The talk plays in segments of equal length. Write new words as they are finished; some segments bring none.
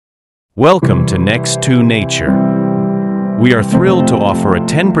Welcome to Nex2Nature. We are thrilled to offer a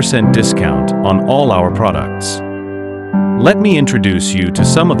 10% discount on all our products. Let me introduce you to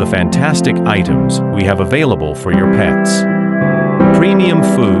some of the fantastic items we have available for your pets. Premium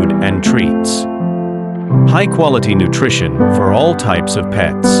food and treats. High-quality nutrition for all types of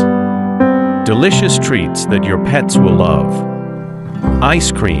pets. Delicious treats that your pets will love. Ice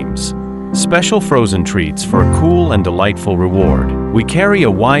creams. Special frozen treats for a cool and delightful reward. We carry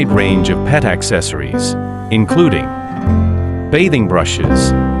a wide range of pet accessories, including bathing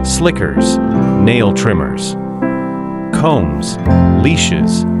brushes, slickers, nail trimmers, combs,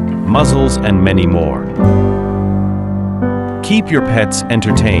 leashes, muzzles, and many more. Keep your pets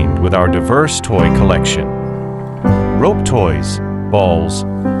entertained with our diverse toy collection. Rope toys, balls,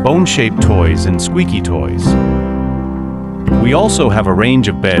 bone-shaped toys, and squeaky toys. We also have a range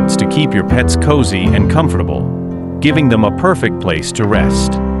of beds to keep your pets cozy and comfortable, giving them a perfect place to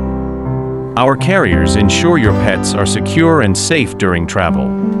rest. Our carriers ensure your pets are secure and safe during travel,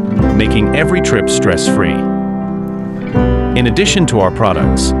 making every trip stress-free. In addition to our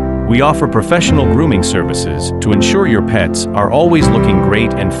products, we offer professional grooming services to ensure your pets are always looking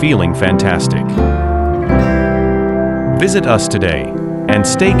great and feeling fantastic. Visit us today and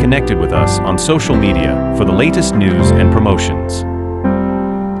stay connected with us on social media for the latest news and promotions.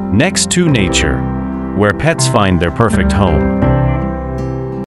 Nex2Nature, where pets find their perfect home.